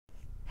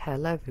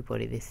Hello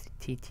everybody, this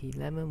is TT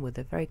Lemon with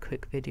a very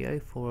quick video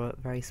for a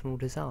very small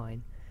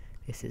design.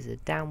 This is a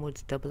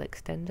downwards double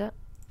extender,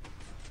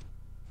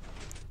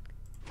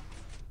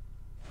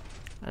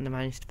 and I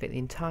managed to fit the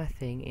entire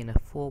thing in a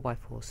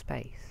 4x4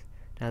 space.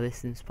 Now this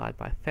is inspired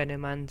by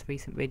Phenoman's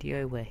recent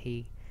video where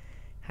he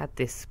had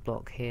this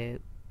block here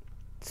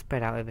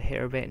spread out over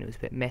here a bit and it was a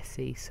bit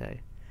messy, so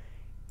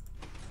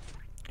you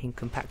can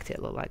compact it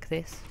a lot like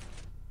this.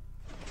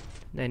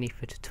 No need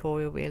for a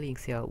tutorial really, you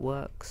can see how it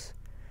works.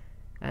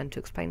 And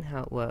to explain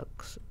how it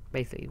works,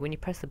 basically when you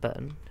press the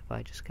button, if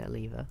I just get a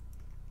lever,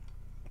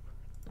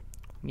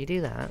 when you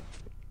do that,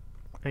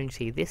 and you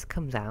see this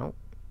comes out,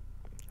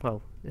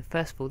 well,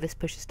 first of all this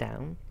pushes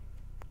down,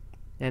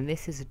 and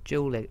this is a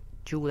dual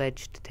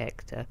edge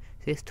detector,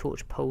 so this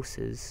torch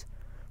pulses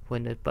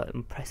when the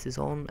button presses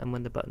on and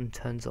when the button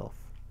turns off.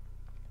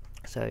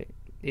 So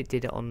it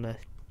did it on the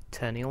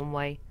turning on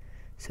way,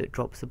 so it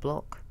drops the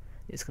block.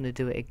 It's going to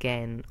do it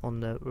again on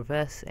the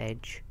reverse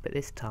edge, but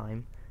this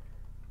time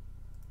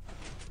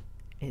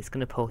it's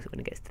going to pulse it when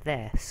it gets to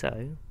there,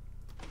 so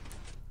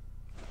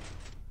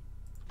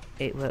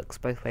it works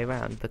both way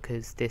around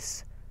because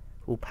this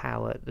will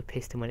power the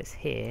piston when it's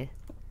here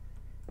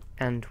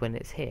and when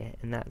it's here,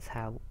 and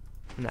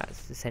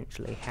that's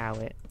essentially how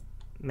it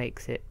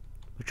makes it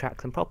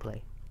retract them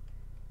properly.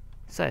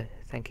 So,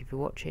 thank you for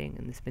watching,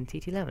 and this has been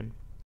TT Lemon.